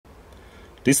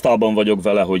Tisztában vagyok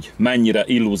vele, hogy mennyire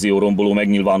illúzióromboló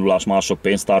megnyilvánulás mások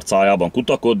pénztárcájában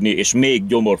kutakodni, és még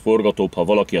gyomorforgatóbb, ha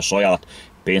valaki a saját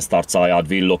pénztárcáját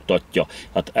villogtatja.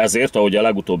 Hát ezért, ahogy a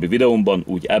legutóbbi videómban,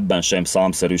 úgy ebben sem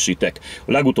számszerűsítek.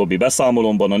 A legutóbbi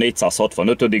beszámolomban, a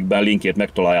 465-ben, linkjét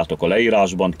megtaláljátok a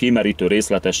leírásban, kimerítő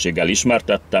részletességgel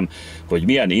ismertettem, hogy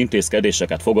milyen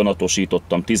intézkedéseket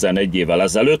foganatosítottam 11 évvel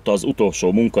ezelőtt az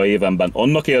utolsó munkaévemben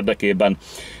annak érdekében,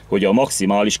 hogy a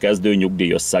maximális kezdő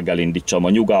nyugdíjösszeggel indítsam a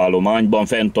nyugállományban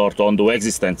fenntartandó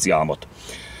egzisztenciámat.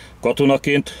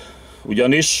 Katonaként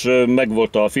ugyanis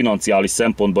megvolt a financiális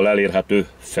szempontból elérhető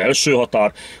felső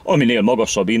határ, aminél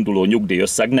magasabb induló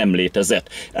nyugdíjösszeg nem létezett.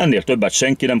 Ennél többet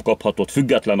senki nem kaphatott,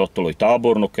 független attól, hogy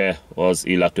tábornok-e az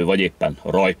illető, vagy éppen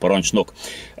rajparancsnok.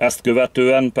 Ezt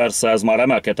követően persze ez már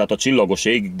emelkedett a csillagos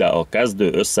égig, de a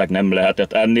kezdő összeg nem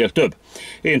lehetett ennél több.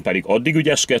 Én pedig addig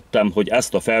ügyeskedtem, hogy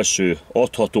ezt a felső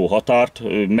adható határt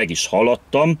meg is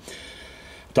haladtam,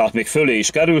 tehát még fölé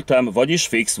is kerültem, vagyis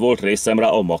fix volt részemre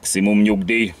a maximum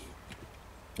nyugdíj.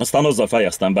 Aztán azzal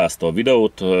fejeztem be ezt a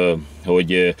videót,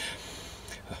 hogy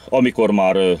amikor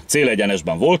már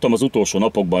célegyenesben voltam, az utolsó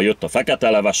napokban jött a fekete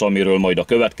leves, amiről majd a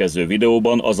következő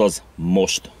videóban, azaz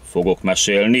most fogok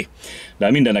mesélni.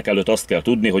 De mindenek előtt azt kell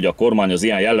tudni, hogy a kormány az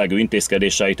ilyen jellegű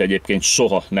intézkedéseit egyébként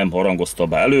soha nem harangozta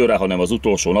be előre, hanem az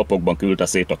utolsó napokban küldte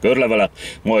szét a körlevelet,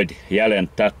 majd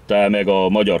jelentette meg a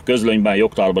magyar közlönyben,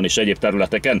 jogtárban és egyéb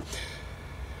területeken.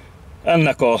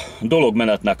 Ennek a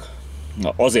dologmenetnek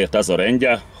azért ez a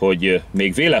rendje, hogy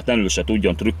még véletlenül se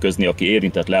tudjon trükközni, aki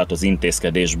érintett lehet az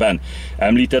intézkedésben.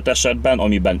 Említett esetben,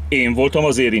 amiben én voltam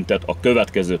az érintett, a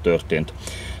következő történt.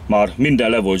 Már minden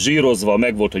le volt zsírozva,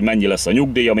 meg volt, hogy mennyi lesz a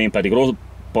nyugdíjam, én pedig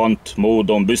roppant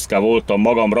módon büszke voltam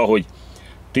magamra, hogy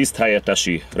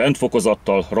tiszthelyettesi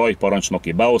rendfokozattal,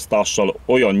 rajparancsnoki beosztással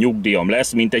olyan nyugdíjam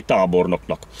lesz, mint egy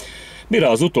tábornoknak. Mire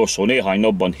az utolsó néhány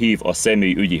napban hív a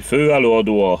személyügyi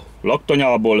főelőadó a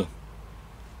laktanyából,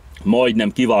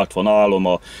 majdnem kiváltva nálam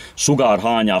a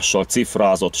sugárhányással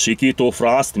cifrázott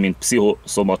sikítófrászt, mint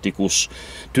pszichoszomatikus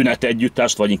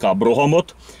tünetegyüttest, vagy inkább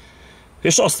rohamot,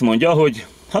 és azt mondja, hogy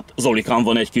hát Zolikán,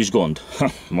 van egy kis gond.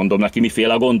 Mondom neki,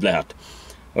 miféle gond lehet?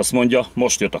 Azt mondja,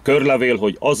 most jött a körlevél,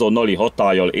 hogy azonnali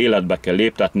hatállyal életbe kell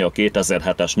léptetni a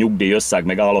 2007-es nyugdíjösszeg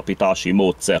megállapítási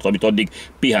módszert, amit addig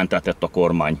pihentetett a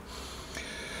kormány.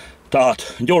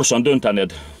 Tehát gyorsan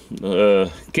döntened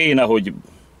kéne, hogy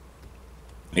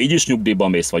így is nyugdíjban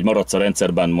mész, vagy maradsz a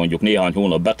rendszerben mondjuk néhány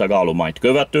hónap betegállományt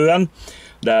követően,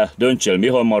 de döntsél mi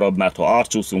hamarabb, mert ha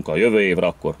átcsúszunk a jövő évre,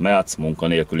 akkor mehetsz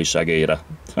munkanélküli segélyre.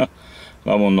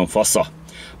 Na mondom, fasza.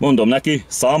 Mondom neki,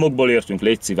 számokból értünk,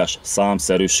 légy szíves,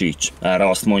 számszerűsíts. Erre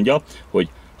azt mondja, hogy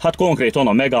hát konkrétan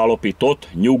a megállapított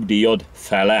nyugdíjad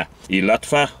fele,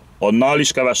 illetve annál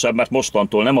is kevesebb, mert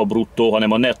mostantól nem a bruttó,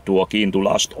 hanem a nettó a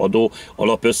kiindulást adó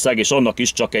alapösszeg, és annak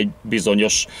is csak egy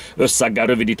bizonyos összeggel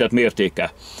rövidített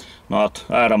mértéke. Na hát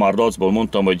erre már dacból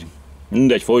mondtam, hogy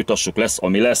mindegy, folytassuk, lesz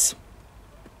ami lesz.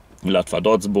 Illetve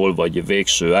dacból, vagy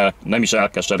végső, nem is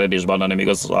elkeseredésben, hanem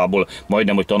igazából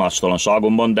majdnem, hogy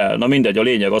tanácstalanságomban, de na mindegy, a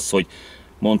lényeg az, hogy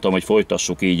mondtam, hogy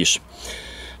folytassuk így is.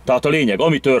 Tehát a lényeg,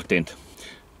 ami történt.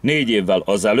 4 évvel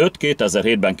azelőtt,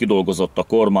 2007-ben kidolgozott a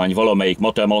kormány valamelyik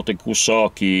matematikusa,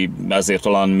 aki ezért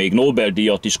talán még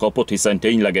Nobel-díjat is kapott, hiszen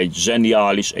tényleg egy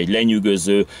zseniális, egy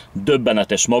lenyűgöző,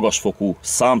 döbbenetes, magasfokú,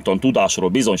 számtalan tudásról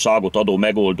bizonyságot adó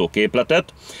megoldó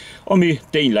képletet, ami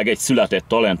tényleg egy született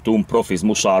talentum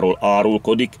profizmusáról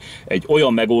árulkodik, egy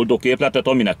olyan megoldó képletet,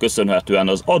 aminek köszönhetően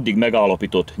az addig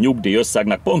megállapított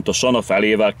nyugdíjösszegnek pontosan a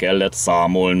felével kellett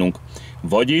számolnunk.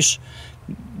 Vagyis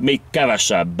még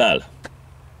kevesebbel.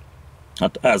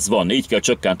 Hát ez van, így kell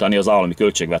csökkenteni az állami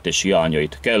költségvetés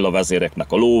hiányait. Kell a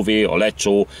vezéreknek a lóvé, a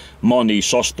lecsó, mani,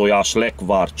 sastojás,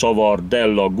 lekvár, csavar,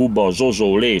 della, guba,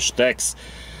 zsozsó, lés, tex,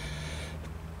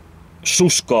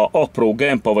 suska, apró,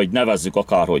 gempa, vagy nevezzük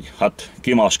akárhogy. Hát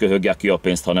ki más köhögje ki a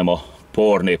pénzt, hanem a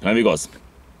pornép, nem igaz?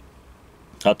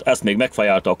 Hát ezt még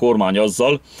megfejelte a kormány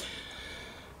azzal,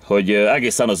 hogy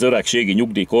egészen az öregségi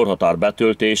nyugdíjkorhatár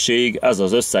betöltéséig ez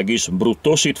az összeg is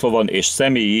bruttósítva van, és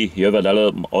személyi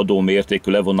jövedelemadó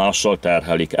mértékű levonással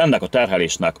terhelik. Ennek a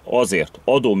terhelésnek azért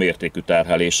adómértékű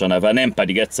terhelése neve, nem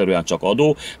pedig egyszerűen csak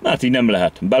adó, mert így nem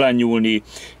lehet belenyúlni,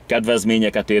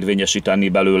 kedvezményeket érvényesíteni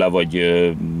belőle, vagy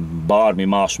bármi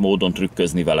más módon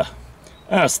trükközni vele.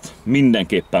 Ezt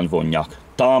mindenképpen vonják.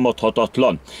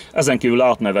 Támadhatatlan. Ezen kívül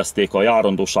átnevezték a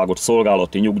járandóságot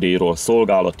szolgálati nyugdíjról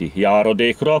szolgálati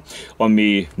járadékra,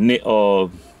 ami a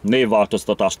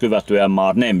névváltoztatást követően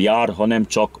már nem jár, hanem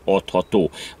csak adható.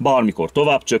 Bármikor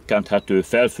tovább csökkenthető,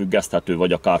 felfüggeszthető,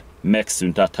 vagy akár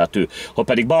megszüntethető. Ha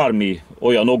pedig bármi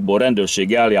olyan okból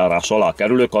rendőrségi eljárás alá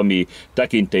kerülök, ami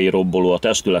tekintélyromboló a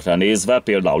testületre nézve,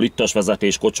 például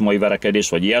ittasvezetés, kocsmai verekedés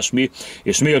vagy ilyesmi,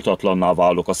 és méltatlanná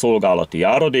válok a szolgálati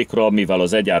járadékra, mivel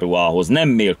az egyenruhához nem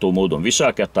méltó módon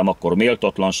viselkedtem, akkor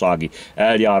méltatlansági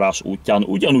eljárás útján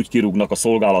ugyanúgy kirúgnak a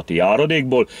szolgálati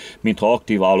járadékból, mintha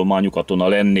aktív állományú katona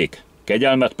lennék.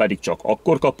 Kegyelmet pedig csak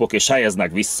akkor kapok és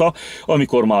helyeznek vissza,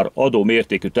 amikor már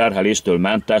adómértékű terheléstől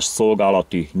mentes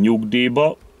szolgálati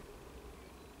nyugdíjba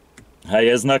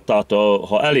helyeznek, tehát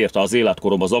ha elérte az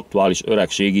életkorom az aktuális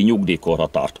öregségi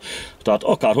nyugdíjkorhatárt. Tehát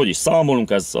akárhogy is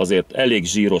számolunk, ez azért elég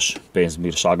zsíros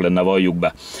pénzbírság lenne, valljuk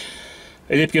be.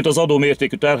 Egyébként az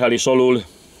adómértékű terhelés alól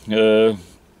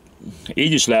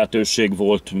így is lehetőség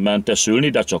volt mentesülni,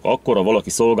 de csak akkor, ha valaki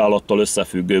szolgálattal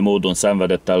összefüggő módon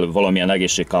szenvedett el valamilyen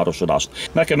egészségkárosodást.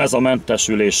 Nekem ez a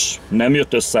mentesülés nem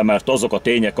jött össze, mert azok a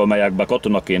tények, amelyekbe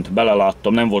katonaként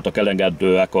beleláttam, nem voltak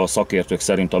elengedőek a szakértők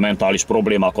szerint a mentális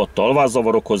problémák adta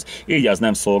alvászavarokhoz, így ez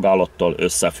nem szolgálattal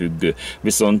összefüggő.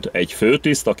 Viszont egy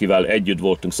főtiszt, akivel együtt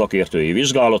voltunk szakértői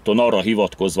vizsgálaton, arra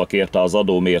hivatkozva kérte az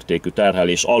adómértékű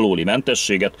terhelés alóli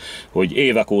mentességet, hogy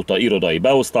évek óta irodai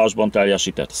beosztásban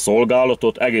teljesített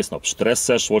szolgálatot, egész nap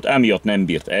stresszes volt, emiatt nem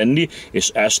bírt enni, és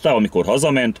este, amikor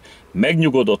hazament,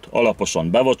 megnyugodott,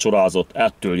 alaposan bevacsorázott,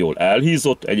 ettől jól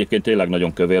elhízott, egyébként tényleg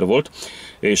nagyon kövér volt,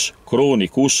 és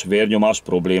krónikus vérnyomás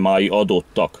problémái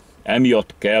adottak.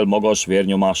 Emiatt kell magas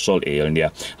vérnyomással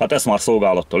élnie. Hát ezt már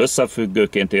szolgálattal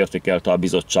összefüggőként értékelte a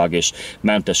bizottság, és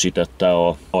mentesítette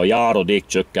a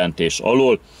járadékcsökkentés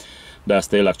alól, de ezt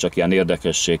tényleg csak ilyen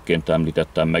érdekességként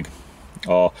említettem meg.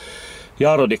 A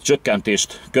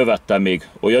járadékcsökkentést követte még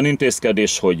olyan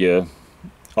intézkedés, hogy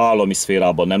állami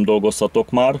szférában nem dolgozhatok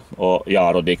már a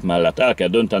járadék mellett. El kell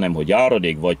döntenem, hogy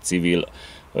járadék vagy civil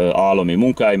állami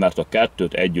munkahely, mert a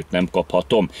kettőt együtt nem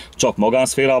kaphatom. Csak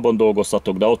magánszférában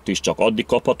dolgozhatok, de ott is csak addig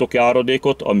kaphatok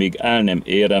járadékot, amíg el nem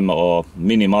érem a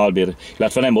minimálbér,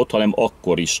 illetve nem ott, hanem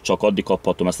akkor is csak addig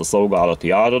kaphatom ezt a szolgálati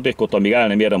járadékot, amíg el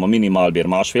nem érem a minimálbér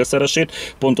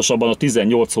másfélszeresét, pontosabban a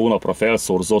 18 hónapra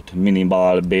felszorzott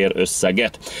minimálbér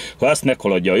összeget. Ha ezt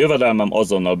meghaladja a jövedelmem,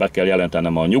 azonnal be kell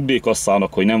jelentenem a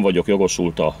nyugdíjkasszának, hogy nem vagyok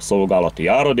jogosult a szolgálati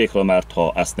járadékra, mert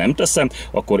ha ezt nem teszem,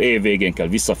 akkor év végén kell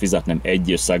visszafizetnem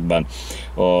egy összegben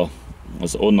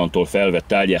az onnantól felvett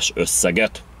teljes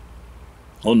összeget.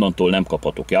 Onnantól nem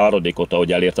kaphatok járadékot,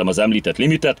 ahogy elértem az említett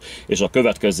limitet, és a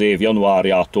következő év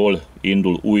januárjától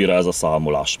indul újra ez a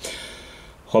számolás.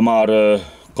 Ha már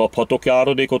kaphatok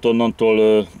járadékot,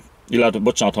 onnantól, illetve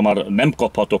bocsánat, ha már nem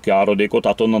kaphatok járadékot,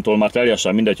 tehát onnantól már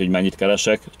teljesen mindegy, hogy mennyit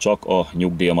keresek, csak a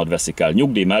nyugdíjamat veszik el.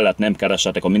 Nyugdíj mellett nem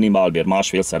kereshetek a minimálbér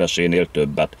másfélszeresénél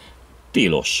többet.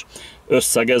 Tilos.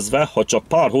 Összegezve, ha csak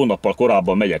pár hónappal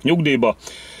korábban megyek nyugdíjba,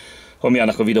 ami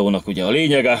ennek a videónak ugye a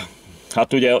lényege,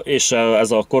 hát ugye, és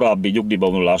ez a korábbi nyugdíjba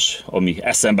vonulás, ami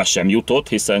eszembe sem jutott,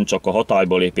 hiszen csak a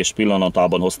hatályba lépés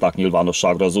pillanatában hozták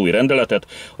nyilvánosságra az új rendeletet,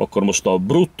 akkor most a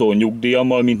bruttó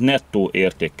nyugdíjammal, mint nettó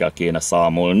értékkel kéne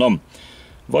számolnom.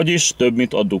 Vagyis több,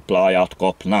 mint a dupláját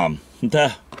kapnám.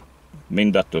 De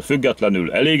mindettől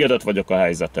függetlenül elégedett vagyok a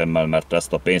helyzetemmel, mert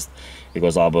ezt a pénzt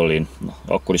igazából én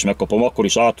akkor is megkapom, akkor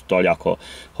is átutalják,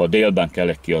 ha délben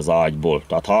kelek ki az ágyból.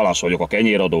 Tehát hálás vagyok a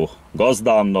kenyéradó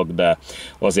gazdámnak, de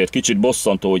azért kicsit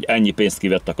bosszantó, hogy ennyi pénzt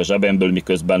kivettek a zsebemből,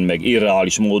 miközben meg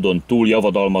irreális módon túl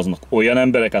javadalmaznak olyan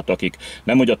embereket, akik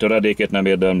nem hogy a töredékét nem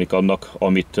érdemlik annak,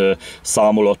 amit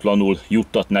számolatlanul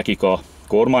juttat nekik a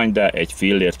kormány, de egy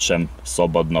fillért sem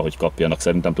szabadna, hogy kapjanak.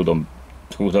 Szerintem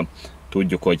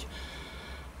tudjuk,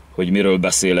 hogy miről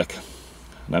beszélek.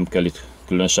 Nem kell itt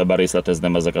különösebben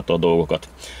részleteznem ezeket a dolgokat.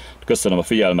 Köszönöm a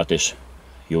figyelmet, és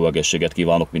jó egészséget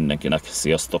kívánok mindenkinek.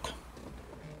 Sziasztok!